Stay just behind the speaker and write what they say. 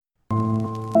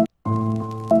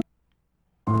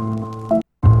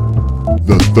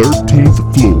13th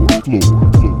floor.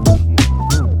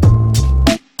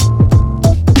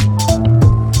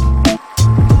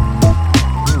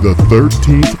 The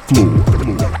 13th floor.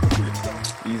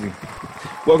 Easy.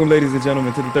 Welcome, ladies and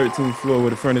gentlemen, to the 13th floor, where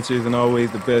the furniture isn't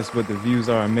always the best, but the views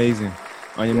are amazing.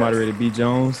 I'm your moderator, B.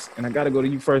 Jones, and I got to go to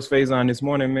you first, Faison, this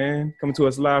morning, man. Coming to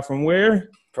us live from where?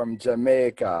 From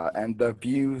Jamaica, and the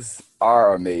views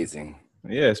are amazing.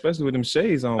 Yeah, especially with them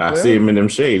shades on. I see him in them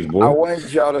shades, boy. I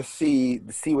want y'all to see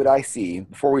what I see.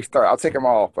 Before we start, I'll take them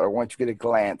off, but I want you to get a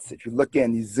glance. If you look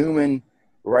in, you zoom in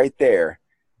right there.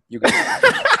 You can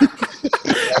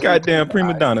goddamn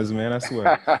prima donnas, man, I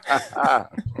swear.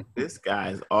 This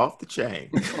guy's off the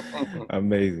chain.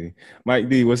 Amazing. Mike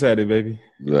D, what's happening, baby?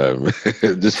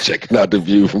 Just checking out the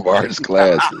view from arts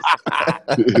classes.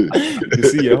 You can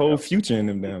see your whole future in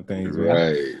them damn things,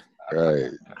 man.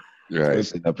 Right.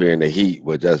 Sitting up here in the heat,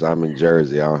 but I'm in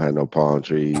Jersey. I don't have no palm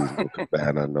trees, no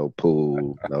cabana, no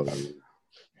pool,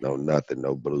 no nothing,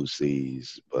 no blue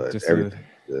seas. But it's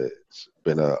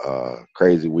been a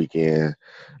crazy weekend.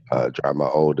 Dropped my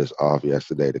oldest off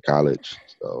yesterday to college.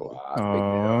 So,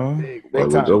 big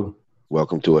time.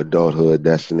 Welcome to adulthood,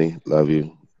 Destiny. Love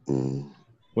you.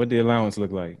 What the allowance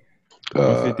look like?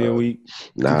 150 a week?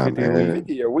 Nah, man.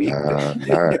 50 a week. Nah,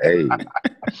 hey.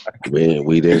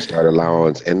 We didn't start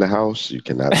allowance in the house. You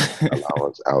cannot start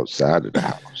allowance outside of the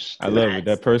house. I love it.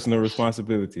 That personal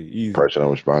responsibility. Easy. Personal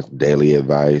responsibility. Daily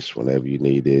advice whenever you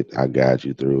need it. I guide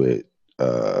you through it.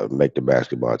 Make the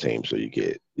basketball team so you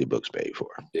get your books paid for.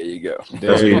 There you go.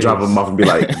 That's when you drop them off and be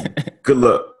like, good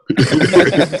luck.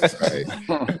 Right.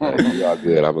 You all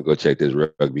good. I'm gonna go check this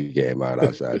rugby game out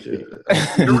outside here.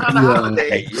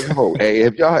 Hey,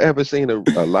 have y'all ever seen a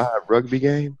live rugby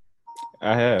game?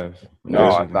 I have.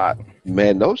 No, I'm not.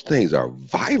 Man, those things are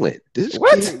violent. This kid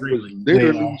was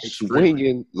literally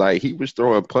swinging like he was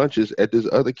throwing punches at this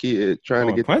other kid trying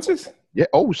to get punches. Yeah.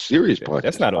 Oh, serious punches.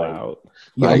 That's not allowed.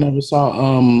 Y'all never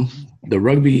saw the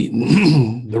rugby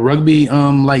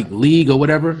like league or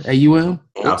whatever at UM?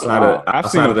 Outside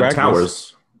of the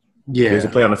towers. Yeah. There's a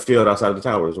play on the field outside of the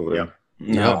towers over there.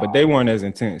 No, but they weren't as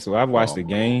intense. So I've watched the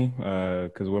game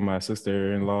because where my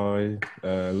sister-in-law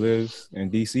lives in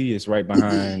DC, it's right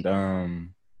behind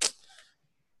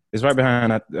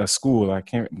a school.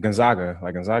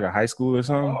 Gonzaga High School or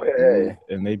something. Oh, yeah.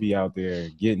 And they be out there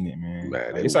getting it, man.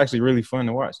 It's actually really fun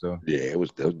to watch, though. Yeah, it was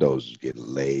those getting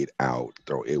laid out.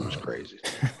 It was crazy.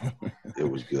 It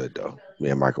was good though.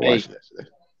 Me and Michael watched that today.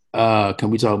 Can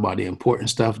we talk about the important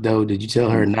stuff though? Did you tell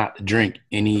her not to drink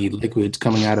any liquids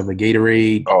coming out of a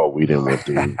Gatorade? Oh, we didn't went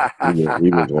through.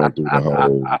 We've been going through the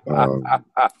whole.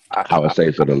 I would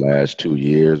say for the last 2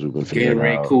 years, we've been figuring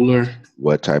Gatorade out cooler,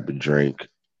 what type of drink,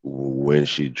 when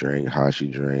she drink, how she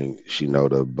drink. She know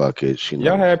the bucket.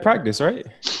 Y'all had practice, right?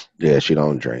 Yeah, she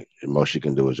don't drink. And most she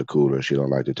can do is a cooler. She don't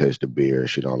like to taste the beer.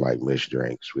 She don't like mixed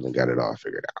drinks. We done got it all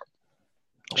figured out.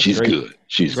 She's good.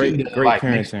 She's great, good. Great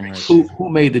parenting. Right who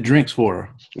made the drinks for her?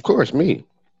 Of course, me.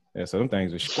 Yeah, so them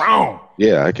things are strong.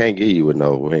 Yeah, I can't get you with we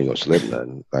ain't gonna slip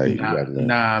nothing. Like,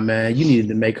 nah, man, you needed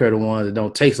to make her the ones that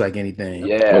don't taste like anything.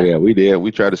 Yeah. Oh yeah, we did. We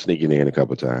tried to sneak it in a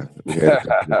couple times. We had a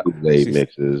couple of Kool-Aid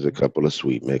mixes, a couple of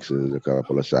sweet mixes, a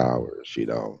couple of sours. She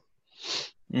don't.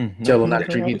 Tell her not to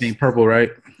drink anything purple,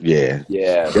 right? Yeah.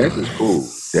 Yeah. That's is cool.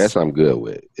 That's I'm good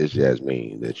with. It's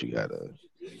Jasmine that you gotta.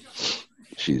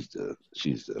 She's the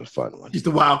fun one. She's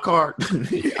the wild card.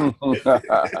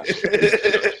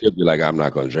 She'll be like, I'm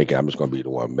not going to drink it. I'm just going to be the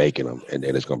one making them. And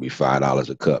then it's going to be $5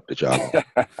 a cup that y'all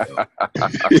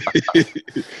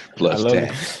plus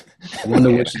tax. I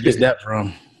wonder where she gets that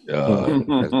from.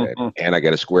 And I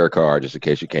got a square card just in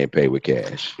case you can't pay with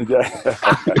cash.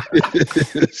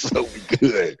 So we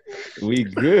good. We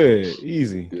good.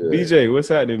 Easy. Good. BJ, what's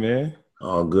happening, man?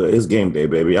 Oh, good. It's game day,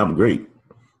 baby. I'm great.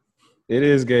 It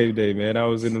is game day, man. I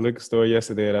was in the liquor store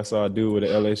yesterday and I saw a dude with an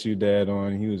LSU dad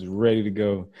on. He was ready to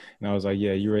go. And I was like,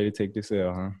 yeah, you ready to take this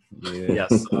L, huh? Yeah.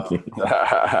 Yes.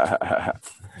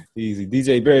 Easy.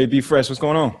 DJ Barry, be fresh. What's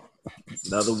going on?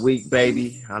 Another week,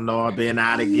 baby. I know I've been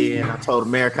out again. I told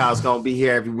America I was going to be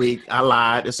here every week. I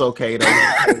lied. It's okay,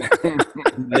 though.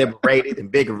 Liberated,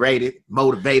 invigorated,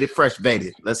 motivated,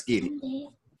 frustrated. Let's get it.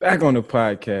 Back on the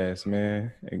podcast,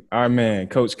 man. Our man,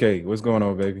 Coach K. What's going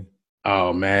on, baby?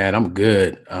 Oh man, I'm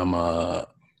good.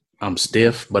 I'm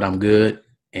stiff, but I'm good,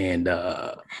 and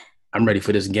I'm ready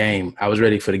for this game. I was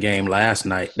ready for the game last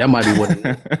night. That might be what it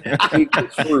is. Speak the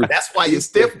truth. That's why you're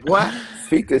stiff, boy.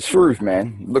 Speak the truth,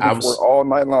 man. Looking for it all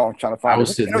night long, trying to find. I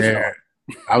was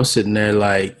sitting there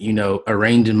like,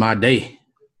 arranging my day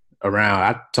around.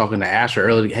 I talking to Asher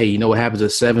earlier. Hey, you know what happens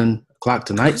at 7:00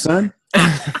 tonight, son?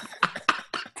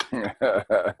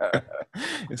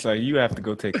 It's like you have to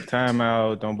go take a time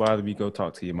out. Don't bother me. Go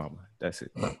talk to your mama. That's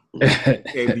it.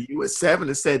 Came to you at 7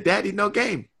 and said, "Daddy, no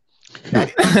game."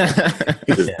 Ain't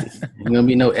gonna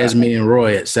be no Esme and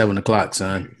Roy at 7:00,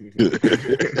 son.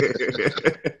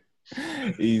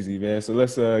 Easy, man. So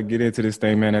let's get into this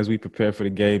thing, man, as we prepare for the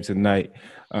game tonight.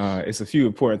 It's a few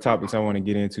important topics I want to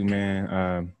get into,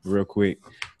 man, real quick.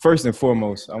 First and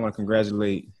foremost, I want to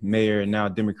congratulate Mayor and now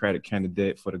Democratic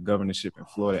candidate for the governorship in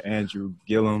Florida, Andrew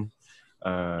Gillum.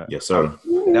 Yes, sir.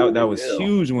 That was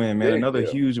huge win, man. Another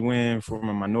huge win from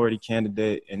a minority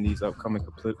candidate in these upcoming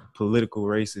political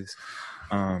races.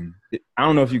 I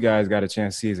don't know if you guys got a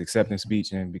chance to see his acceptance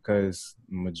speech, and because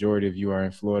the majority of you are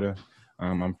in Florida,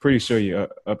 I'm pretty sure you're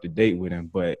up to date with him,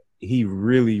 but he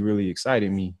really, really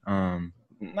excited me.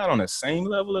 Not on the same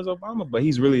level as Obama, but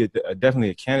he's really definitely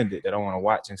a candidate that I want to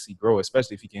watch and see grow,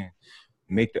 especially if he can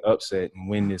make the upset and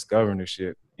win this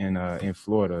governorship in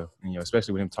Florida. And,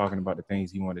 especially with him talking about the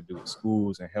things he wanted to do with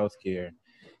schools and healthcare.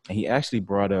 And he actually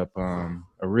brought up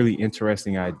a really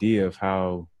interesting idea of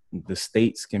how the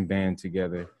states can band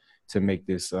together to make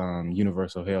this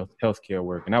universal healthcare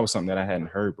work. And that was something that I hadn't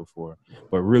heard before,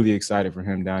 but really excited for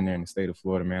him down there in the state of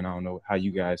Florida, man. I don't know how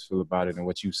you guys feel about it and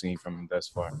what you've seen from him thus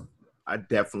far. I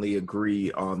definitely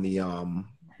agree on the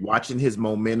watching his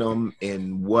momentum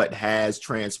and what has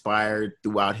transpired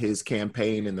throughout his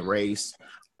campaign in the race.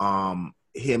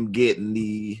 Him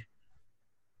getting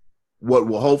what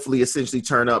will hopefully essentially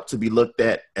turn up to be looked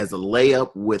at as a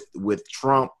layup with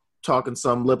Trump talking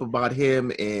some lip about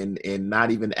him and not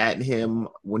even at him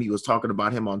when he was talking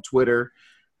about him on Twitter,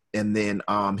 and then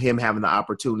him having the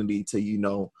opportunity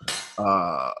to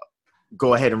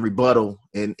go ahead and rebuttal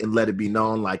and let it be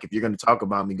known, like, if you're going to talk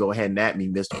about me, go ahead and at me,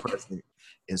 Mr. President.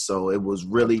 And so it was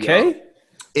really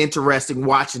interesting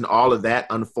watching all of that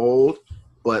unfold.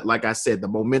 But like I said, the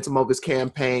momentum of his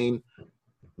campaign,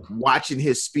 watching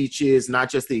his speeches, not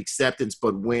just the acceptance,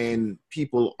 but when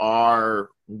people are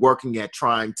working at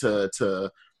trying to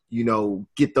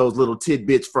get those little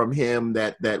tidbits from him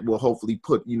that will hopefully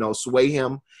sway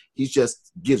him. He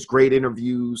just gives great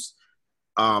interviews,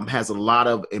 has a lot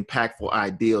of impactful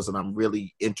ideas, and I'm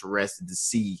really interested to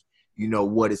see,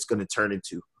 what it's going to turn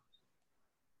into.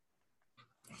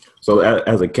 So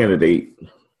as a candidate,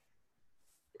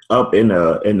 up in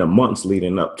the months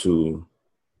leading up to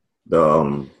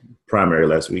the primary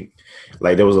last week,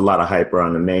 like, there was a lot of hype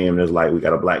around the name. There's like, we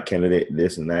got a black candidate,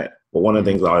 this and that. But one of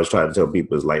the things I always try to tell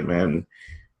people is, like, man,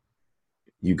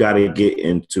 you got to get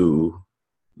into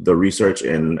the research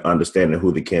and understanding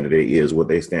who the candidate is, what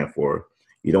they stand for.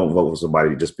 You don't vote for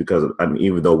somebody just because,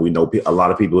 even though we know a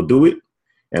lot of people do it,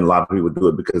 and a lot of people do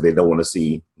it because they don't want to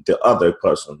see the other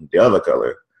person, the other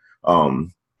color,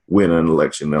 win an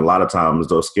election. And a lot of times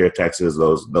those scare tactics,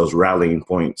 those rallying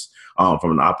points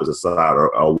from the opposite side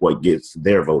are what gets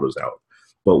their voters out.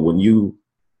 But when you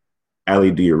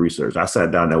actually do your research, I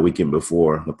sat down that weekend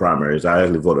before the primaries. I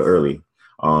actually voted early,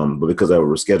 but because I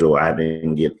was scheduled, I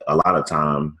didn't get a lot of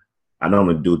time. I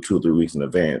normally do 2 or 3 weeks in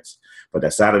advance, but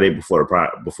that Saturday before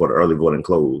the early voting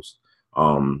closed,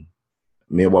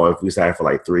 me and my wife, we sat for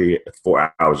like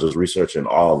 3-4 hours just researching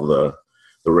all the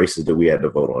races that we had to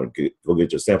vote on. Go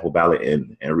get your sample ballot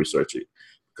and research it,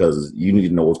 because you need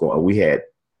to know what's going on. We had,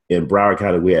 in Broward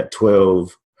County, we had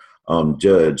 12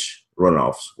 judge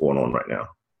runoffs going on right now.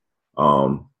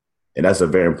 And that's a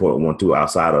very important one too,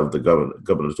 outside of the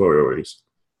gubernatorial race.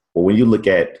 But when you look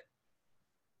at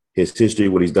his history,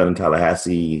 what he's done in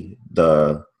Tallahassee,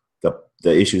 the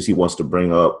issues he wants to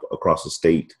bring up across the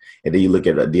state, and then you look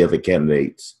at the other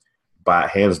candidates,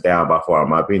 hands down, by far, in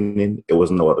my opinion, it was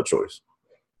no other choice.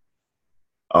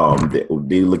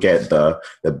 They look at the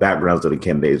backgrounds of the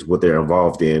candidates, what they're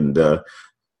involved in,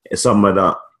 some of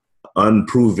the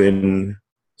unproven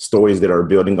stories that are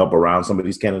building up around some of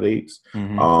these candidates,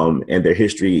 and their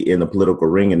history in the political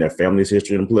ring and their family's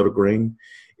history in the political ring.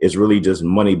 Is really just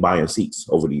money buying seats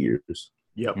over the years.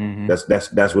 Yep.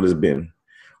 That's what it's been.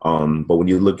 But when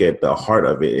you look at the heart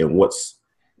of it and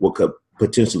what could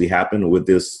potentially happen with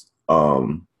this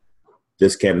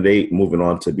this candidate moving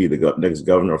on to be the next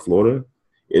governor of Florida,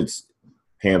 it's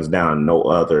hands down no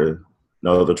other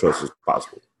choice is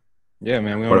possible. Yeah,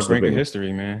 man, we're on the brink of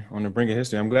history, man. On the brink of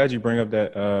history. I'm glad you bring up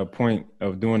that point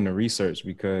of doing the research,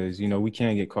 because, we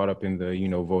can't get caught up in the,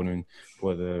 voting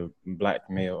for the black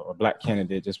male or black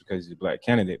candidate just because he's a black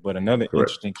candidate. But another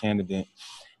interesting candidate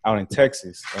out in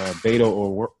Texas,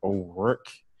 Beto O'Rourke,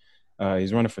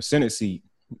 he's running for Senate seat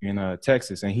in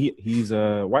Texas, and he's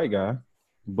a white guy,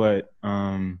 but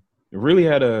really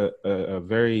had a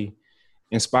very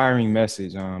inspiring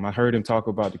message. I heard him talk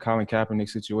about the Colin Kaepernick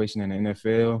situation in the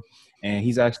NFL, and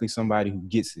he's actually somebody who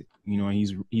gets it. And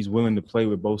he's willing to play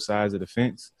with both sides of the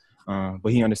fence,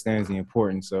 but he understands the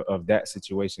importance of that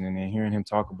situation. And then hearing him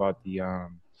talk about the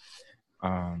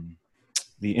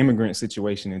immigrant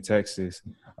situation in Texas,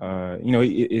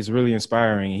 it's really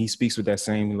inspiring. He speaks with that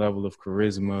same level of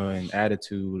charisma and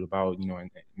attitude about,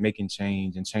 making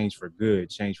change and change for good,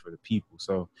 change for the people.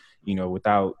 So,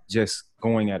 without just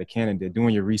going at a candidate,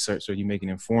 doing your research so you make an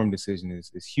informed decision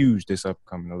is huge this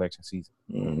upcoming election season.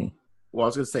 Mm-hmm. Well, I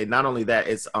was going to say, not only that,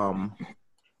 it's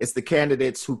the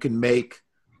candidates who can make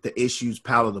the issues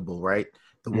palatable, right?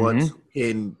 The ones who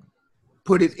can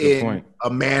put it in a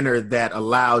manner that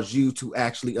allows you to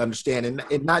actually understand,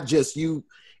 and not just you,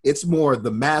 it's more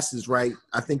the masses, right?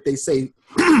 I think they say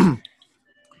in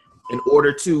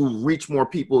order to reach more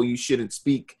people, you shouldn't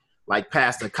speak like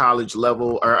past a college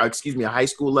level or a high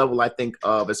school level, I think,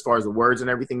 of as far as the words and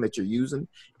everything that you're using.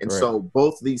 And so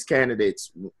both these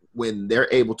candidates, when they're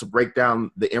able to break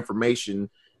down the information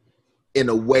in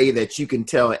a way that you can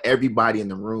tell everybody in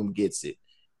the room gets it.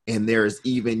 And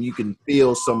you can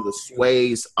feel some of the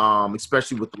sways,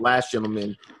 especially with the last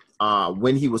gentleman,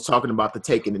 when he was talking about the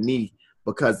taking the knee,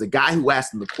 because the guy who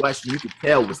asked him the question, you could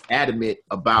tell, was adamant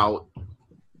about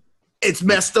it's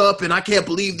messed up and I can't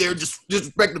believe they're just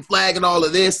disrespecting the flag and all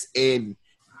of this. And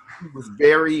he was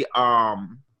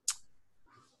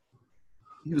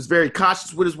very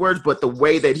cautious with his words, but the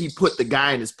way that he put the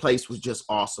guy in his place was just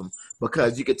awesome,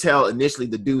 because you could tell initially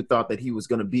the dude thought that he was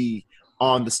going to be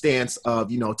on the stance of,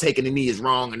 taking the knee is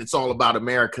wrong and it's all about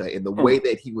America. And the way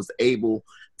that he was able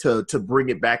to bring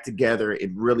it back together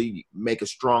and really make a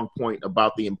strong point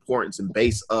about the importance and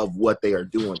base of what they are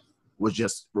doing was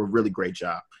just a really great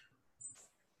job.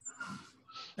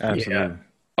 Absolutely. Yeah.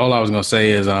 All I was going to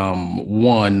say is,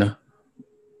 one,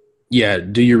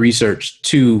 do your research.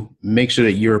 Two, make sure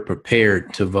that you're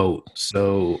prepared to vote.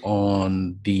 So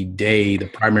on the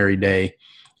primary day,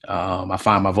 I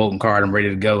find my voting card, I'm ready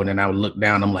to go. And then I would look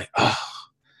down, I'm like,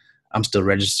 I'm still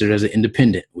registered as an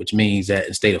independent, which means that in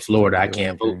the state of Florida, I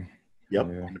can't vote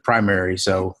in the primary.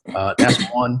 So that's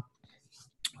one.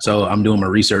 So I'm doing my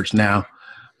research now.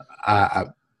 I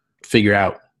figure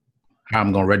out how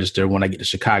I'm going to register when I get to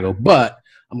Chicago, but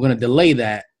I'm going to delay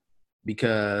that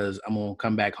because I'm going to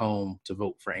come back home to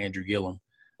vote for Andrew Gillum,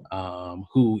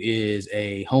 who is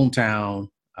a hometown,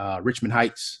 Richmond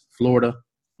Heights, Florida.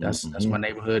 That's my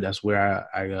neighborhood. That's where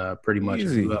I pretty much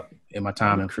grew up in my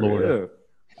time in Florida.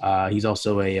 He's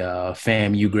also a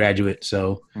FAMU graduate,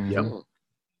 so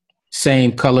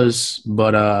same colors,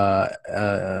 but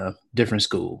different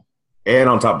school. And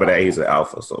on top of that, he's an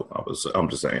alpha. So I'm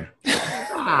just saying.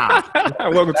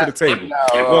 Welcome to the table.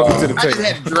 Welcome to the table. I just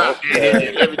had to drop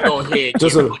that. Let me go ahead.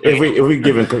 Just if we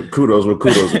giving kudos where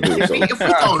kudos are due.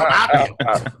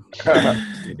 So.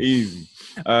 Easy.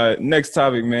 Next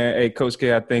topic, man. Hey, Coach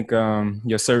K, I think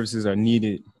your services are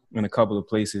needed in a couple of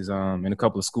places, in a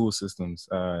couple of school systems,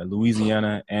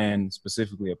 Louisiana and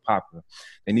specifically Apopka.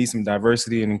 They need some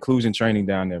diversity and inclusion training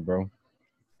down there, bro.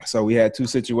 So we had two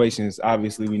situations.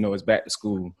 Obviously, we know it's back to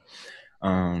school.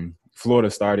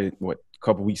 Florida started, a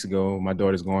couple weeks ago. My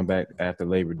daughter's going back after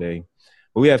Labor Day.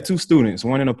 But we have two students,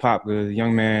 one in Apopka, a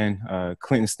young man,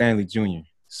 Clinton Stanley Jr.,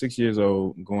 6 years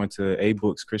old, going to A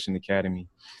Books Christian Academy,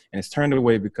 and it's turned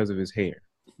away because of his hair.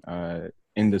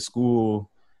 In the school,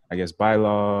 I guess,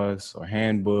 bylaws or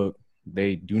handbook,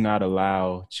 they do not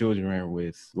allow children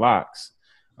with locks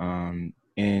as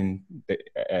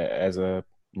a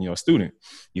student.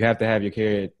 You have to have your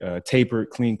hair tapered,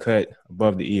 clean cut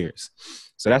above the ears.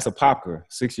 So that's Apopka,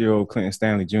 6-year-old Clinton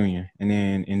Stanley Jr. And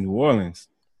then in New Orleans,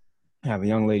 I have a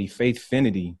young lady, Faith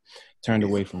Finity, turned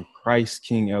away from Christ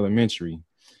King Elementary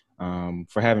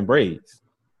for having braids.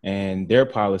 And their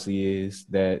policy is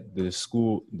that the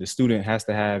student has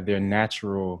to have their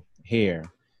natural hair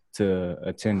to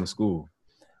attend the school,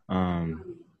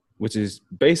 which is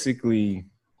basically,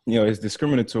 it's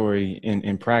discriminatory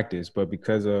in practice, but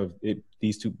because of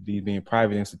these being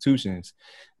private institutions,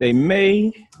 they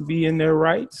may be in their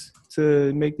rights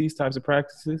to make these types of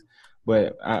practices.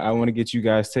 But I want to get you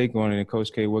guys' take on it. And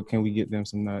Coach K, what can we get them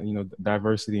some,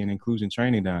 diversity and inclusion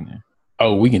training down there?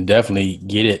 Oh, we can definitely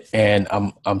get it. And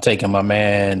I'm taking my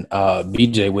man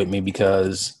BJ with me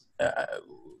because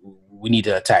we need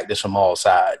to attack this from all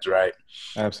sides, right?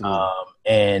 Absolutely.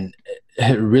 And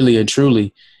really and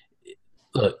truly,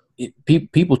 look,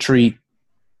 people treat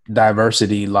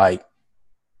diversity like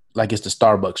it's the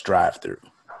Starbucks drive-thru,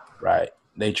 right?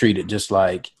 They treat it just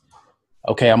like,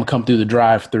 okay, I'm gonna come through the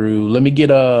drive-thru. Let me get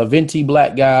a venti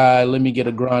black guy. Let me get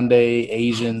a grande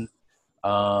Asian.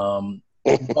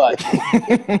 But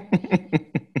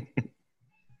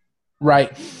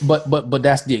right, but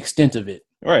that's the extent of it.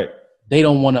 Right. They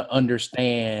don't want to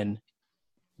understand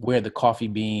where the coffee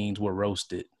beans were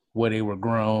roasted, where they were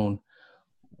grown,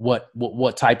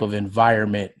 what type of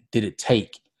environment did it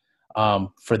take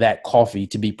for that coffee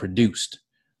to be produced,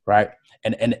 right?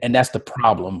 And that's the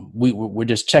problem. We're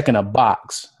just checking a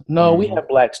box. No, we have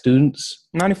black students.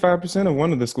 95% of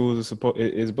one of the schools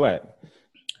is black.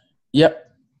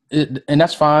 Yep, and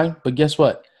that's fine. But guess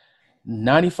what?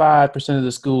 95% of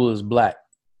the school is black.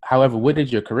 However, where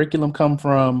did your curriculum come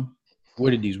from?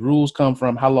 Where did these rules come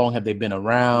from? How long have they been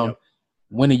around? Yep.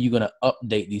 When are you going to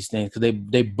update these things? Because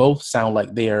they both sound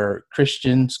like they are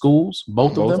Christian schools.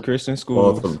 Both of them Christian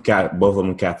schools. Both of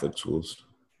them Catholic schools.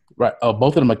 Right.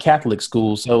 Both of them are Catholic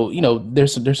schools. So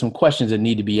there's some questions that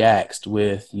need to be asked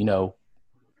with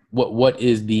what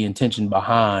is the intention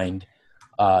behind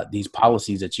these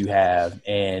policies that you have,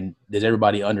 and does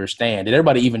everybody understand? Did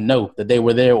everybody even know that they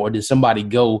were there, or did somebody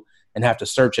go and have to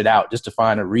search it out just to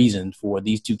find a reason for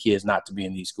these two kids not to be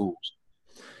in these schools?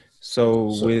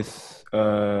 So with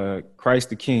Christ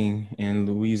the King in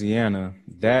Louisiana,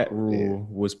 that rule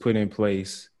was put in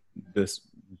place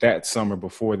that summer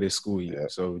before this school year.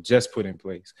 So just put in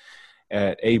place.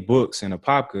 At A Books and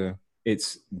Apopka,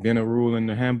 it's been a rule in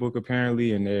the handbook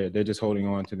apparently, and they're just holding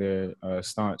on to their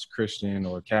staunch Christian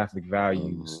or Catholic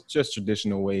values, just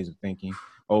traditional ways of thinking,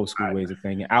 old school ways of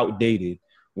thinking, outdated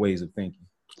ways of thinking.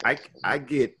 I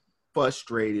get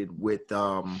frustrated with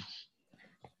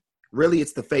really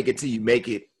it's the fake it till you make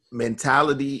it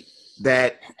mentality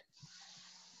that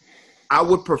I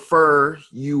would prefer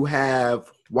you have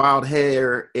wild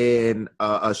hair and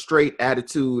a straight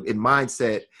attitude and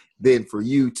mindset than for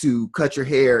you to cut your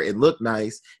hair and look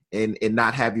nice and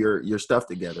not have your stuff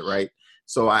together, right?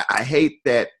 So I hate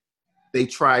that they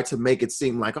try to make it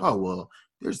seem like, oh, well,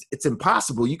 it's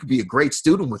impossible. You could be a great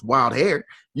student with wild hair.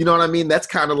 You know what I mean? That's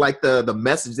kind of like the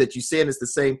message that you send is the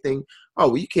same thing. Oh,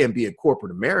 well, you can't be in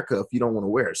corporate America if you don't want to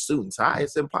wear a suit and tie.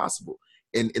 It's impossible.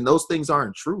 And those things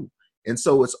aren't true. And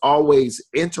so it's always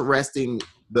interesting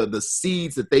the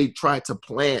seeds that they try to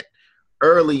plant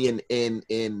early in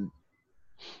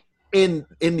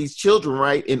these children,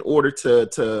 right? In order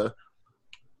to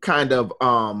kind of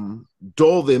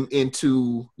dull them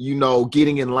into,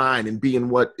 getting in line and being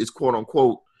what is quote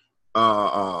unquote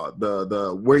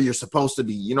the where you're supposed to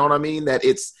be. You know what I mean? That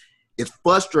it's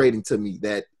frustrating to me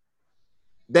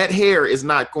that hair is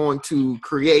not going to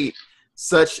create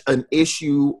such an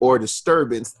issue or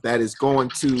disturbance that is going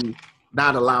to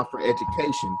not allow for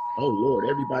education. Oh Lord,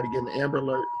 everybody getting the Amber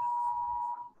Alert.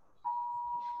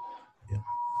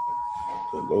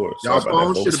 Good Lord. Y'all's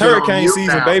phones should have It's been hurricane on mute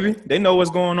season, now. baby. They know what's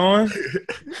going on.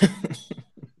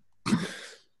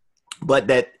 But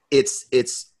that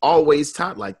it's always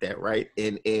taught like that, right?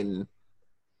 And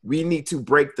we need to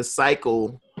break the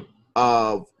cycle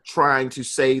of trying to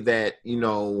say that,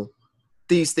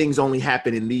 these things only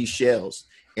happen in these shells.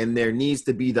 And there needs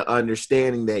to be the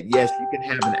understanding that, yes, you can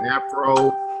have an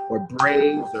afro or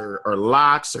braids or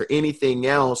locks or anything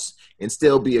else and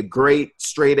still be a great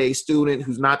straight A student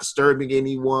who's not disturbing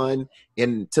anyone.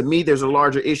 And to me, there's a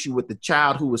larger issue with the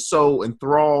child who was so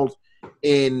enthralled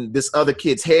in this other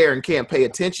kid's hair and can't pay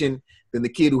attention than the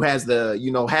kid who has the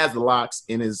locks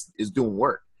and is doing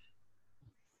work.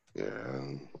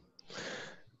 Yeah.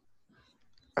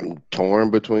 I'm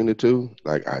torn between the two.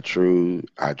 Like I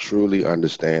truly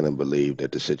understand and believe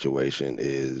that the situation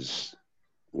is,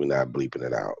 we're not bleeping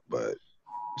it out, but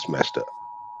it's messed up.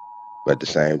 But at the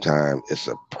same time, it's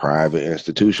a private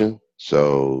institution,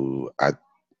 so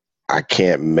I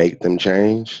can't make them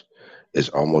change. It's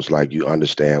almost like you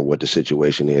understand what the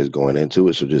situation is going into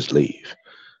it, so just leave.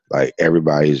 Like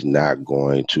everybody's not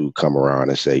going to come around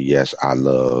and say, yes, I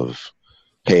love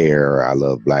hair, I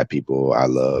love black people, I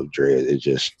love dread. It's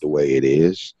just the way it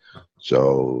is.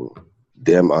 So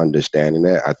them understanding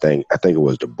that, I think it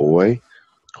was the boy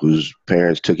whose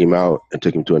parents took him out and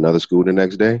took him to another school the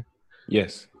next day.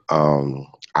 Yes.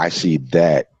 I see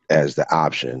that as the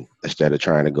option instead of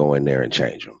trying to go in there and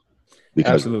change them.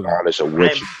 Because regardless of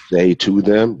what you say to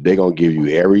them, they're going to give you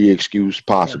every excuse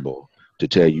possible to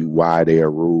tell you why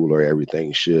their rule or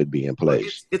everything should be in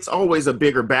place. It's always a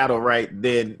bigger battle, right?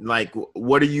 Than like,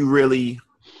 what are you really,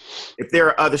 if there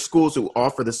are other schools who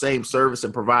offer the same service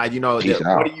and provide, what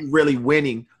are you really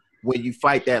winning when you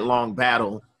fight that long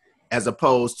battle, as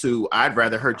opposed to, I'd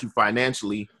rather hurt you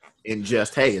financially and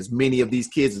just, hey, as many of these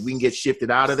kids as we can get shifted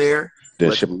out of there.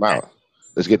 Then ship them out.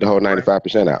 Let's get the whole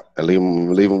 95% out and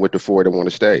leave them with the 4 that want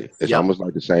to stay. It's almost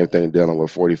like the same thing dealing with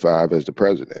 45 as the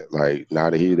president. Like now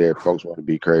that he's there, folks want to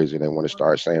be crazy and they want to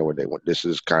start saying what they want. This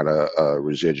is kind of a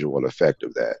residual effect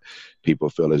of that. People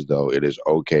feel as though it is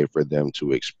okay for them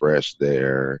to express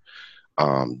their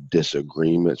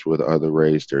disagreements with other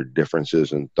race, their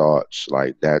differences in thoughts.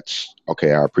 Like that's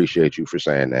okay. I appreciate you for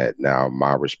saying that. Now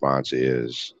my response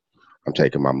is, I'm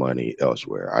taking my money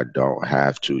elsewhere. I don't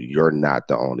have to. You're not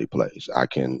the only place. I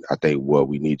think what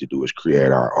we need to do is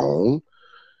create our own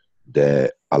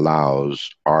that allows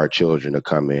our children to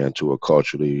come into a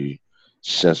culturally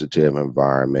sensitive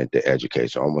environment that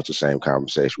educates. Almost the same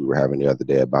conversation we were having the other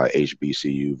day about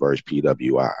HBCU versus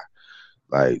PWI.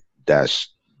 Like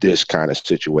that's this kind of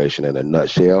situation in a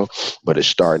nutshell, but it's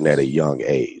starting at a young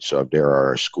age. So if there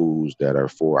are schools that are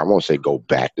I won't say go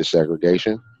back to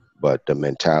segregation, but the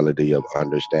mentality of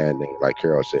understanding, like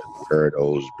Carol said, where are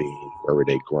those being, where are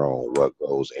they grown, what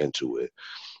goes into it?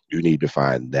 You need to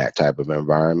find that type of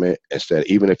environment instead.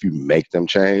 Even if you make them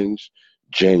change,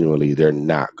 genuinely, they're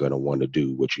not going to want to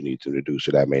do what you need them to do.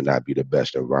 So that may not be the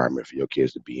best environment for your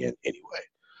kids to be in anyway.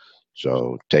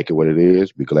 So take it what it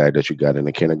is. Be glad that you got in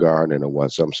the kindergarten and it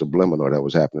wasn't something subliminal that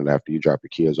was happening after you dropped your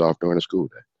kids off during the school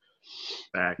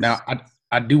day. Facts. Now,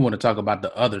 I do want to talk about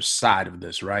the other side of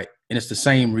this, right? And it's the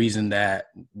same reason that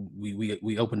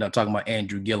we opened up talking about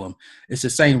Andrew Gillum. It's the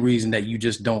same reason that you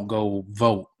just don't go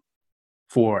vote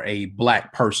for a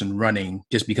black person running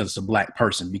just because it's a black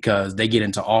person, because they get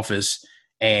into office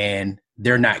and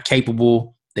they're not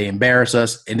capable, they embarrass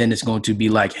us, and then it's going to be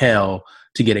like hell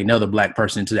to get another black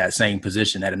person into that same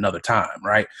position at another time,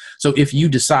 right? So if you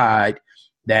decide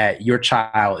that your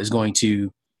child is going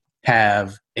to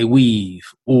have a weave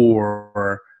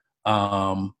or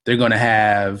they're going to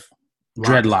have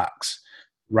dreadlocks,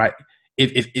 right?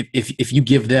 If you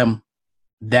give them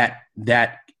that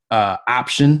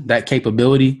option, that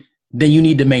capability, then you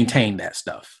need to maintain that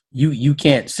stuff. You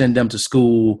can't send them to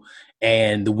school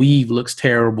and the weave looks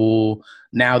terrible.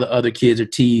 Now the other kids are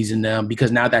teasing them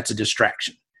because now that's a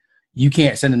distraction. You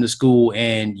can't send them to school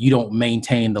and you don't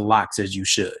maintain the locks as you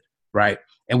should, right?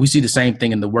 And we see the same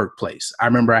thing in the workplace. I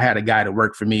remember I had a guy that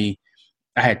worked for me.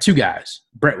 I had 2 guys.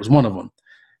 Brett was one of them,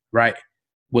 right?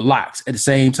 With locks at the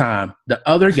same time. The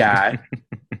other guy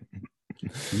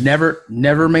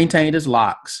never maintained his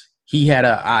locks. He had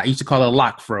I used to call it a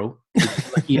lock fro.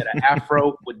 Like he had an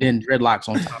afro with then dreadlocks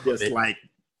on top of it.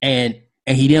 And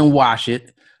he didn't wash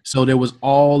it. So there was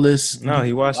all this. No,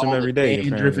 he washed them every day.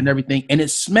 Dandruff and everything. And it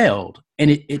smelled.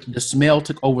 And the smell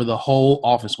took over the whole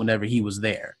office whenever he was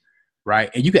there.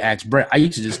 Right. And you could ask Brett. I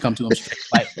used to just come to him straight,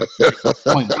 like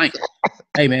point blank.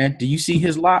 Hey man, do you see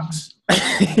his locks?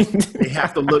 They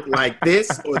have to look like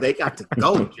this or they got to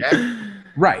go, Jack.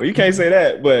 Right. Well, you can't say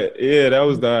that, but yeah, that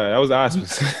was the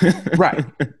auspice. Right.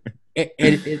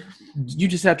 And you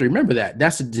just have to remember that.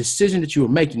 That's a decision that you are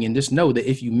making. And just know that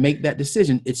if you make that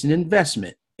decision, it's an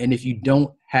investment. And if you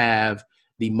don't have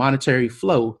the monetary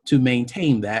flow to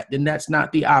maintain that, then that's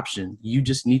not the option. You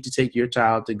just need to take your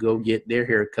child to go get their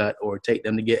hair cut or take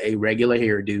them to get a regular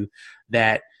hairdo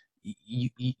that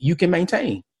you can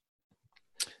maintain.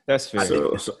 That's fair.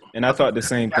 And I thought the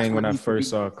same thing when I first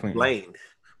saw Clinton. Blamed,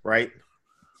 right?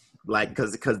 Like,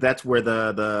 because that's where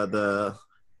the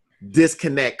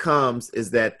disconnect comes,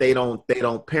 is that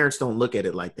parents don't look at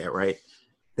it like that, right?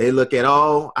 They look at,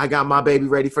 I got my baby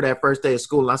ready for that first day of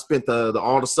school, and I spent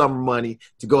all the summer money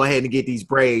to go ahead and get these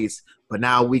braids. But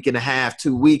now a week and a half,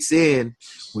 2 weeks in,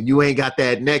 when you ain't got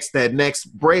that next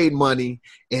braid money,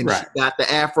 and She got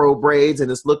the afro braids and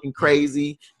it's looking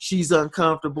crazy, she's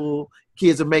uncomfortable.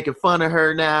 Kids are making fun of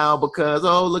her now because,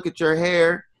 look at your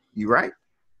hair. You right?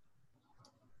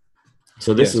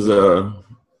 So this is go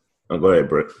ahead,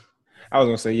 Brett. I was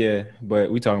gonna say yeah,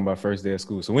 but we talking about first day of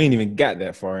school, so we ain't even got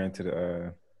that far into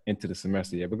the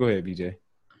semester yet. But go ahead, BJ.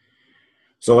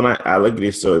 So when I look at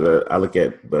this, I look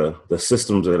at the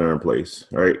systems that are in place,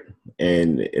 right?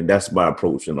 And that's my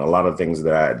approach. And a lot of things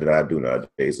that I do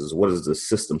nowadays is, what is the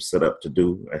system set up to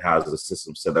do, and how is the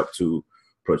system set up to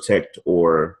protect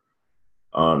or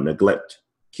neglect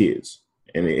kids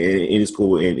in any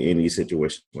school in any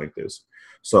situation like this.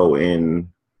 So in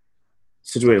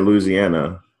situated in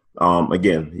Louisiana,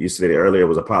 again, you said earlier, it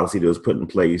was a policy that was put in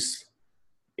place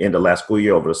in the last school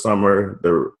year over the summer.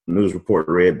 The news report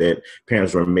read that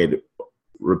parents were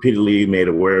repeatedly made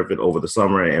aware of it over the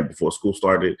summer and before school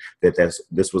started, that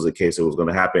this was a case that was going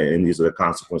to happen, and these are the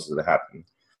consequences that happened.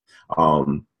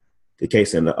 The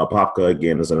case in Apopka,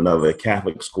 again, is another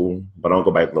Catholic school, but I'll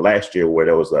go back to last year where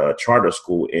there was a charter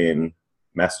school in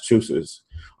Massachusetts.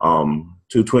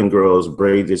 2 twin girls,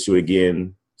 braid issue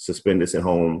again, suspended at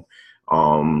home.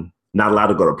 not allowed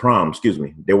to go to prom. Excuse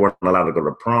me, they weren't allowed to go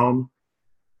to prom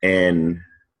and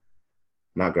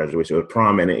not graduation, it was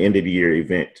prom and an end of the year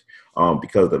event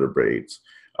because of the braids.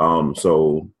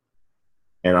 So,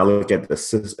 and I look at the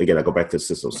system again. I go back to the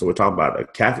system. So we're talking about a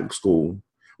Catholic school.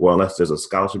 Well, unless there's a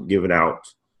scholarship given out,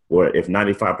 or if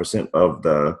 95% of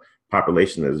the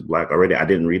population is Black already, I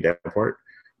didn't read that part.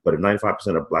 But if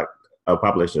 95% of Black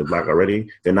population is Black already,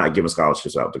 they're not giving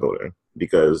scholarships out to go there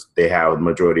because they have the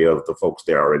majority of the folks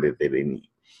there already that they need.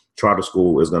 Charter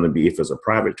school is going to be, if it's a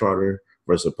private charter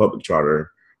versus a public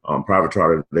charter, private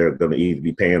charter, they're going to either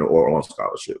be paying or on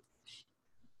scholarship.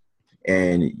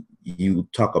 And you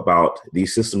talk about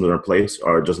these systems that are in place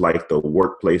are just like the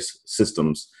workplace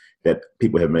systems that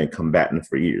people have been combating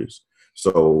for years.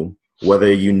 So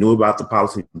whether you knew about the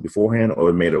policy beforehand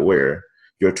or made aware,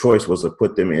 your choice was to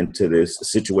put them into this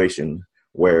situation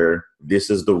where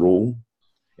this is the rule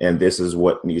and this is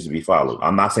what needs to be followed.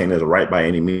 I'm not saying it's right by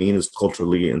any means. It's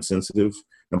culturally insensitive,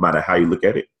 no matter how you look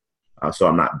at it. So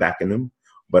I'm not backing them,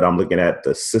 but I'm looking at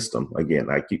the system. Again,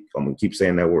 I'm going to keep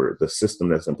saying that word, the system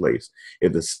that's in place.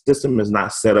 If the system is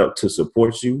not set up to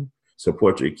support you,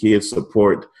 support your kids,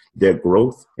 support their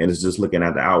growth, and it's just looking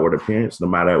at the outward appearance, no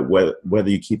matter whether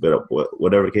you keep it up,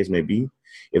 whatever the case may be,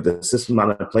 if the system's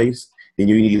not in place, then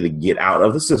you need to get out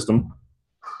of the system.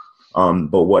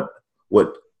 But what,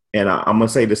 and I'm going to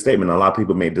say this statement, a lot of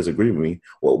people may disagree with me.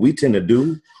 What we tend to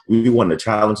do, we want to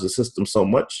challenge the system so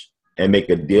much and make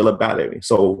a deal about it.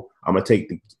 So I'm going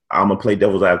to play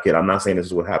devil's advocate. I'm not saying this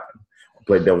is what happened. I'll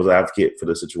play devil's advocate for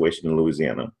the situation in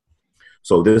Louisiana.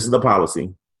 So this is the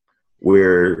policy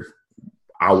where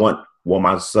I want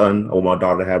my son or my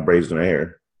daughter to have braids in their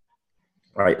hair.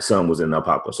 Right, son was in the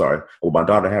Papa, sorry. Well, my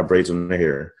daughter have braids in their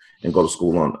hair and go to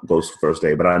school goes first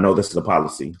day. But I know this is a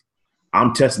policy.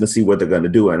 I'm testing to see what they're going to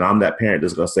do. And I'm that parent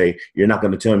that's going to say, you're not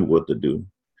going to tell me what to do.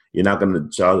 You're not going to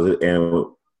charge it. And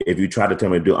if you try to tell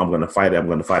me to do, I'm going to fight it. I'm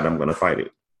going to fight it. I'm going to fight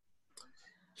it.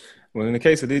 Well, in the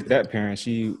case of that parent,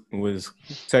 she was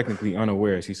technically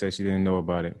unaware. She said she didn't know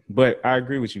about it. But I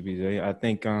agree with you, BJ. I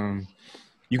think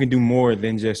you can do more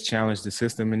than just challenge the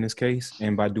system in this case.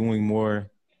 And by doing more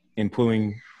and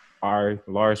pulling our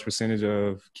large percentage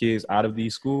of kids out of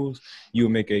these schools, you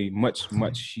will make a much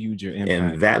huger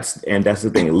impact. And that's the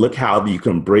thing. Look how you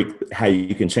can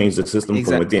change the system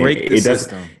from within.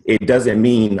 It doesn't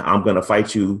mean I'm going to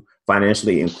fight you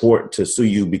financially in court to sue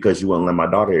you because you won't let my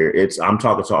daughter here. I'm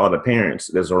talking to all the parents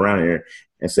that's around here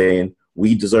and saying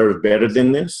we deserve better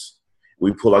than this.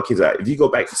 We pull our kids out. If you go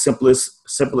back to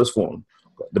simplest form,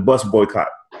 the bus boycott,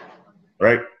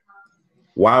 right?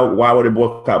 Why would they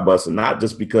boycott bus? And not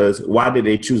just because, why did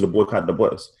they choose to boycott the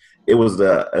bus? It was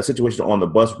a situation on the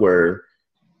bus where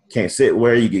can't sit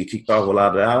where you get kicked off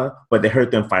without, but they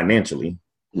hurt them financially.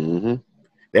 Mm-hmm.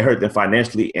 They hurt them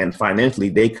financially, and financially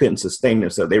they couldn't sustain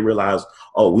themselves. They realized,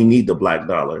 oh, we need the black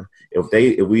dollar. If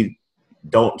we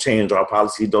don't change our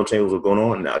policy, don't change what's going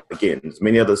on. Now, again, there's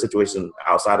many other situations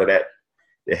outside of that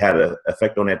that had an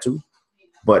effect on that too.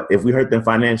 But if we hurt them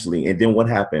financially, and then what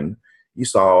happened? You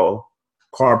saw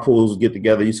carpools get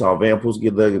together. You saw van pools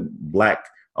get the black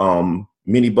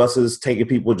minibuses taking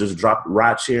people, just drop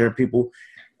ride share people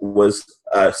was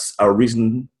a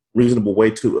reasonable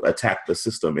way to attack the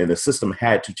system. And the system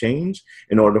had to change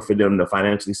in order for them to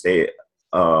financially stay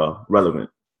relevant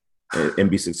and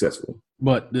be successful.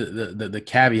 But the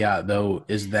caveat, though,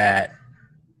 is that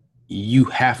you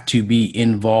have to be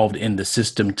involved in the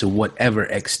system to whatever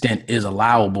extent is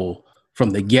allowable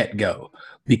from the get-go,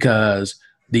 because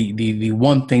the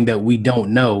one thing that we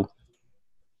don't know,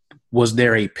 was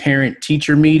there a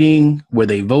parent-teacher meeting where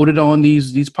they voted on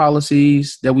these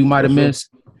policies that we might have missed?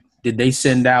 Did they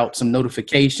send out some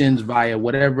notifications via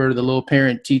whatever the little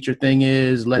parent-teacher thing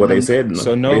is? They said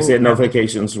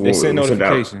notifications. They sent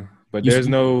notification, but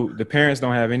the parents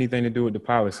don't have anything to do with the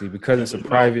policy because it's a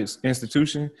private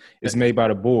institution. It's made by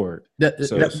the board.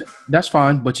 That's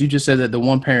fine, but you just said that the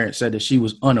one parent said that she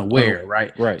was unaware,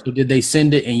 right? Right. So did they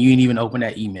send it and you didn't even open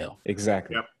that email?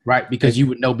 Exactly. Yep. Right, because you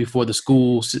would know before the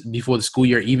school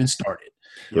year even started.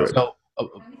 Right. So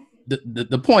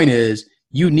the point is,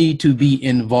 you need to be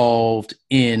involved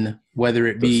in whether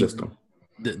it be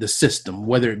the system,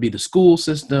 whether it be the school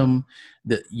system,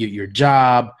 your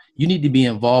job. You need to be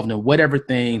involved in whatever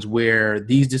things where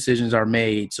these decisions are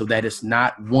made, so that it's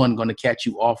not, one, going to catch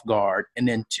you off guard, and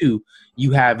then two,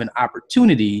 you have an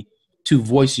opportunity to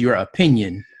voice your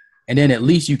opinion, and then at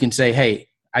least you can say, hey,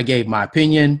 I gave my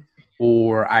opinion,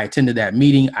 or I attended that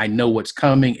meeting, I know what's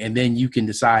coming, and then you can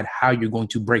decide how you're going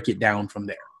to break it down from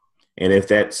there. And if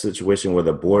that situation where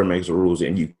the board makes the rules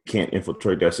and you can't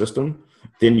infiltrate that system,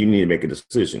 then you need to make a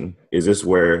decision. Is this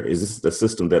the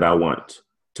system that I want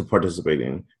to participate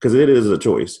in, because it is a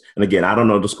choice. And again, I don't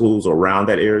know the schools around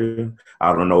that area.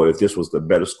 I don't know if this was the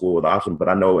better school or the option, but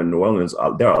I know in New Orleans,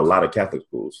 there are a lot of Catholic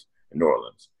schools in New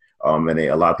Orleans. And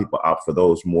a lot of people opt for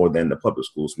those more than the public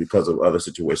schools because of other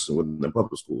situations within the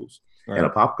public schools. Right. And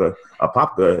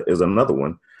Apopka is another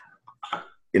one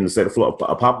in the state of Florida.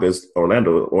 Apopka is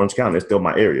Orlando, Orange County is still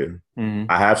my area. Mm-hmm.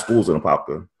 I have schools in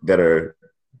Apopka that are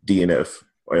DNF,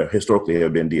 or historically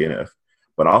have been DNF.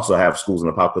 But I also have schools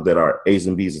in Apopka that are A's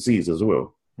and B's and C's as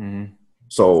well. Mm-hmm.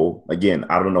 So again,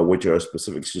 I don't know what your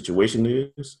specific situation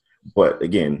is, but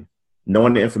again,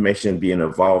 knowing the information, being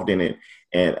involved in it,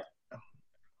 and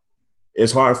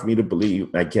it's hard for me to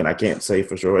believe. Again, I can't say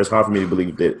for sure. It's hard for me to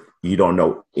believe that you don't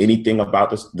know anything about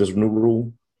this new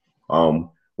rule.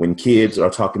 When kids are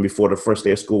talking before the first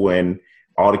day of school, and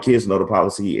all the kids know the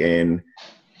policy, and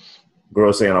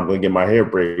girls saying, "I'm going to get my hair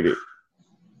braided."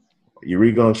 You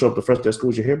really gonna show up the first day of school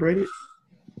with your hair braided?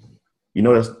 You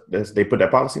know that's they put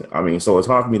that policy. I mean, so it's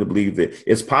hard for me to believe that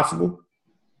it's possible.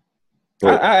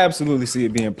 I absolutely see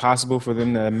it being possible for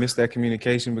them to miss that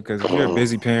communication, because if you're a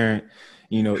busy parent,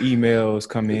 you know, emails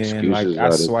come in, like I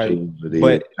swipe,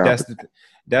 but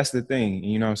that's the thing,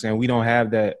 you know what I'm saying? We don't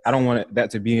have that. I don't want that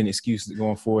to be an excuse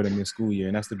going forward in this school year.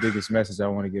 And that's the biggest message I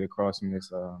want to get across from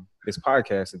this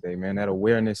podcast today, man. That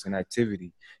awareness and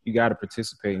activity. You got to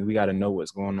participate, and we got to know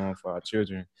what's going on for our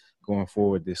children going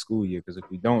forward this school year. Because if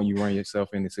we don't, you run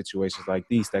yourself into situations like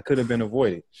these that could have been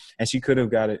avoided. And she could have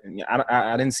got it.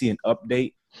 I didn't see an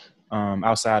update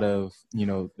outside of, you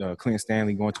know, Clinton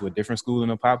Stanley going to a different school in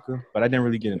Apopka, but I didn't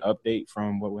really get an update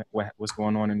from what's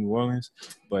going on in New Orleans.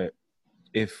 But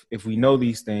if we know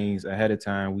these things ahead of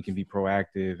time, we can be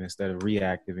proactive instead of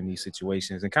reactive in these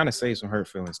situations, and kind of save some hurt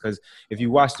feelings. Because if you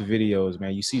watch the videos,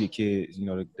 man, you see the kids, you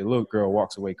know, the little girl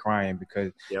walks away crying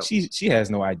because she has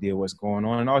no idea what's going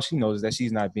on. And all she knows is that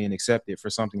she's not being accepted for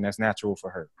something that's natural for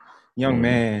her. Young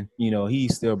man, you know,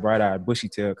 he's still bright-eyed,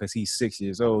 bushy-tailed because he's 6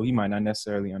 years old. He might not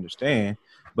necessarily understand,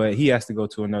 but he has to go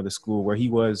to another school where he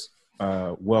was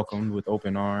welcomed with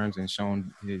open arms and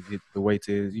shown the way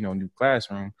to his, you know, new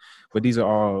classroom. But these are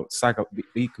all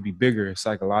they could be bigger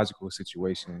psychological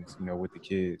situations, you know, with the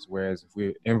kids. Whereas if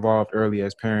we're involved early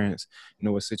as parents, you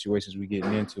know, what situations we're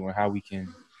getting into and how we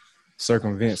can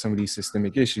circumvent some of these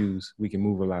systemic issues, we can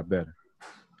move a lot better.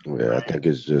 Yeah, I think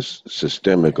it's just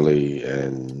systemically,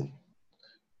 and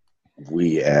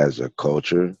we as a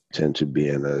culture tend to be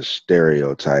in a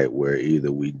stereotype where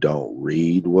either we don't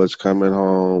read what's coming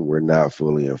home, we're not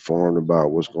fully informed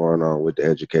about what's going on with the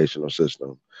educational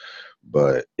system.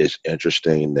 But it's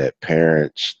interesting that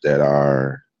parents that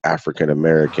are African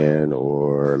American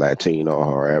or Latino,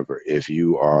 or however, if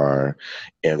you are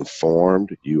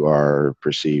informed, you are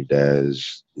perceived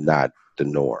as not the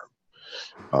norm.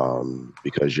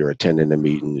 Because you're attending the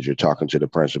meetings, you're talking to the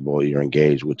principal, you're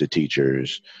engaged with the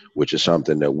teachers, which is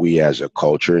something that we as a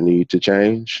culture need to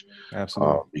change.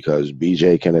 Absolutely. Because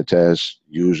BJ can attest,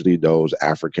 usually those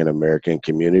African-American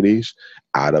communities,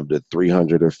 out of the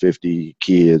 350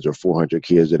 kids or 400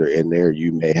 kids that are in there,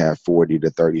 you may have 40 to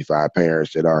 35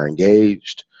 parents that are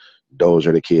engaged. Those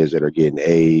are the kids that are getting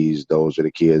A's. Those are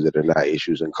the kids that are not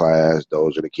issues in class.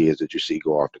 Those are the kids that you see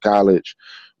go off to college.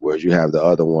 Whereas you have the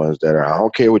other ones that are, I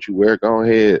don't care what you wear, go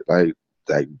ahead. Like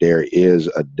there is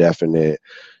a definite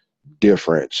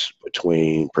difference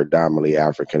between predominantly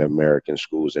African-American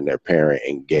schools and their parent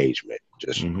engagement,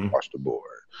 just across the board.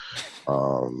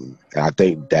 And I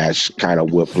think that's kind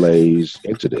of what plays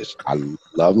into this. I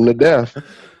love them to death.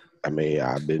 I mean,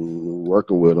 I've been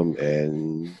working with them,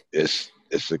 and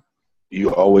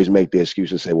you always make the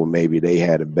excuse and say, well, maybe they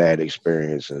had a bad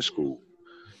experience in school.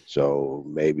 So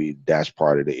maybe that's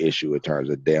part of the issue in terms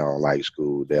of they don't like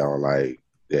school. They don't like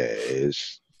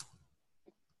it's.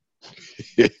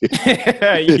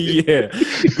 Yeah.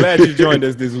 Glad you joined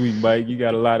us this week, Mike. You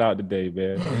got a lot out today,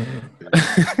 man.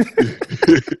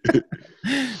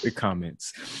 The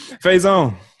comments.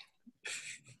 Faison,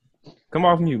 come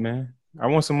off mute, man. I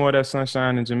want some more of that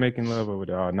sunshine and Jamaican love over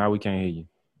there. Oh, now we can't hear you.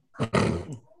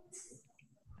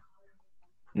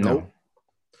 Nope.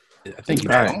 I think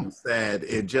he's sad.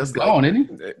 It just gone,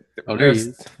 isn't he? Oh, there he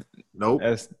is. Nope.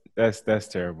 That's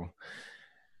terrible.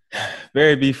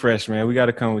 Barry B. Fresh, man. We got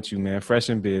to come with you, man.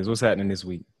 Fresh in Biz. What's happening this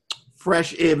week?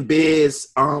 Fresh in Biz.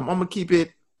 I'm gonna keep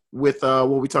it with what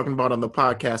we're talking about on the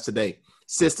podcast today: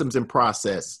 systems and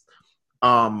process.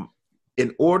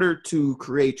 In order to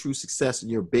create true success in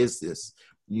your business,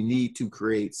 you need to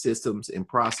create systems and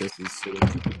processes so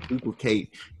that you can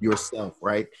duplicate yourself,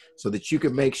 right? So that you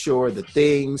can make sure the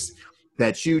things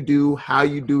that you do, how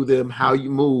you do them, how you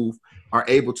move, are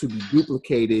able to be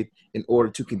duplicated in order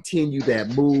to continue that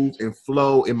move and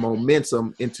flow and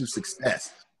momentum into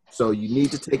success. So you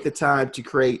need to take the time to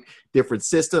create different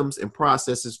systems and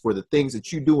processes for the things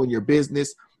that you do in your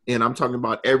business. And I'm talking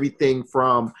about everything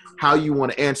from how you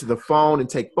want to answer the phone and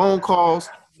take phone calls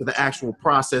to the actual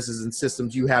processes and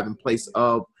systems you have in place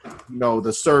of,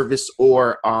 the service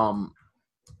or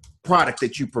product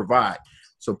that you provide.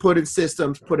 So put in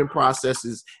systems, put in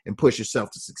processes, and push yourself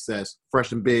to success.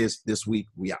 Fresh and Biz, this week,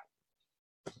 we out.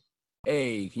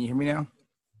 Hey, can you hear me now?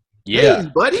 Yeah,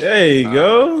 hey, buddy. There you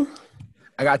go.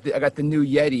 I got the new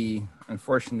Yeti.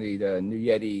 Unfortunately, the new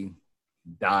Yeti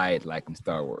died like in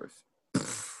Star Wars,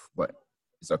 but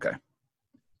it's okay.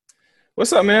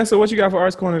 What's up, man? So what you got for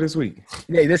Arts Corner this week?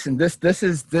 Hey, listen, this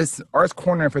Arts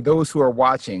Corner for those who are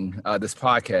watching this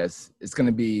podcast. It's going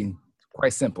to be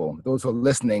quite simple. Those who are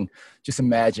listening, just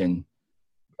imagine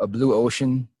a blue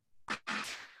ocean,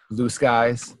 blue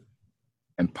skies,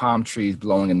 and palm trees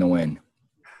blowing in the wind.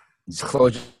 Just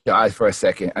close your eyes for a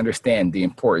second. Understand the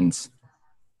importance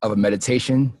of a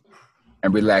meditation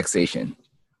and relaxation.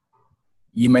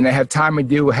 You may not have time to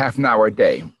do a half an hour a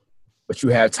day, but you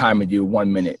have time to do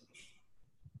 1 minute.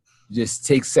 Just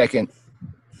take a second,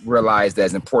 realize that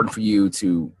it's important for you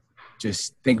to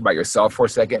just think about yourself for a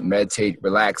second, meditate,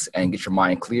 relax, and get your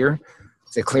mind clear.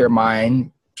 A clear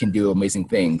mind can do amazing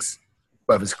things,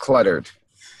 but if it's cluttered,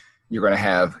 you're going to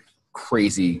have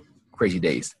crazy, crazy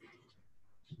days.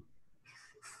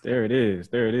 There it is.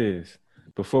 There it is.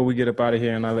 Before we get up out of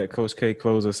here and I let Coach K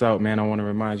close us out, man, I want to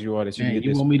remind you all that you get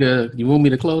this. You want me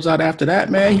to close out after that,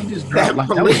 man? You just dropped like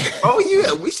that. Oh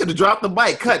yeah, we should have dropped the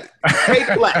mic. Cut.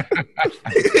 Take black.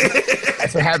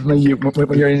 That's what happens when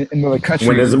you're in another country.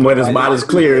 When his mind is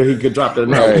clear, he could drop the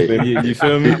Right. You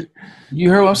feel me? You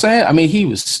heard what I'm saying? I mean, he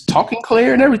was talking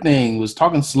clear and everything. He was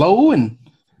talking slow and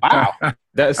wow.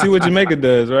 See what Jamaica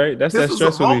does, right? That's that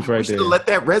stress relief right there. Let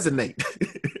that resonate.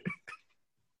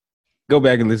 Go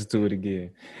back and listen to it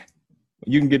again.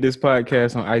 You can get this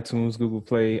podcast on iTunes, Google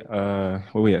Play, where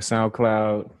we at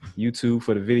SoundCloud, YouTube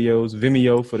for the videos,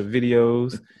 Vimeo for the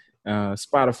videos,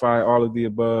 Spotify, all of the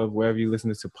above, wherever you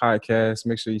listen to podcasts.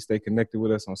 Make sure you stay connected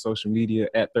with us on social media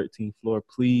at 13th Floor,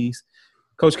 please.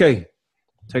 Coach K,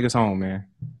 take us home, man.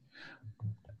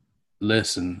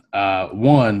 Listen,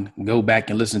 one, go back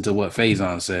and listen to what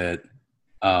Faison said.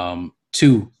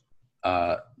 Two,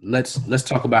 let's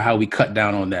talk about how we cut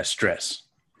down on that stress,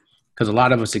 because a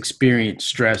lot of us experience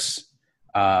stress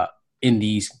in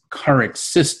these current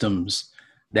systems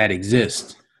that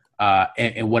exist.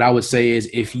 And what I would say is,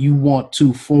 if you want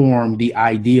to form the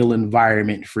ideal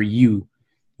environment for you,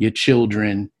 your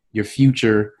children, your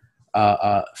future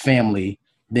family,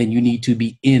 then you need to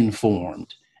be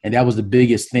informed. And that was the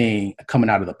biggest thing coming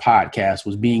out of the podcast,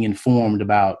 was being informed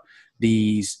about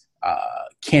these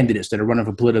candidates that are running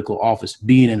for political office,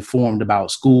 being informed about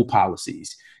school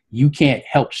policies. You can't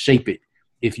help shape it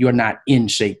if you're not in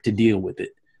shape to deal with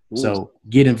it. Ooh. So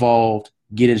get involved,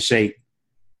 get in shape.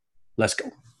 Let's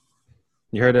go.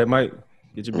 You heard that, Mike?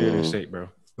 Get your beard in shape, bro.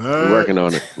 We're working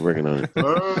on it.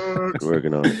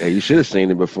 Hey, you should have seen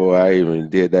it before I even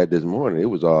did that this morning. It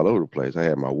was all over the place. I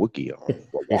had my Wookiee on.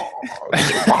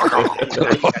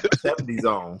 70s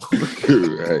on.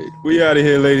 Right. We out of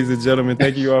here, ladies and gentlemen.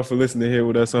 Thank you all for listening here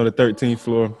with us on the 13th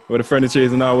floor, where the furniture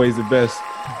isn't always the best.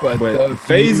 But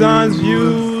Faison's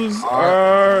views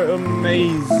are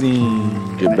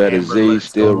amazing. Get better, Z.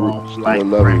 Still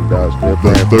loving you, dog. Still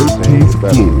The 13th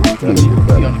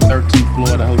floor. Be on the 13th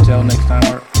floor of the hotel next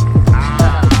time.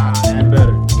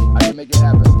 Better. I can make it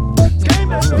happen.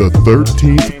 The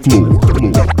 13th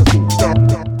floor.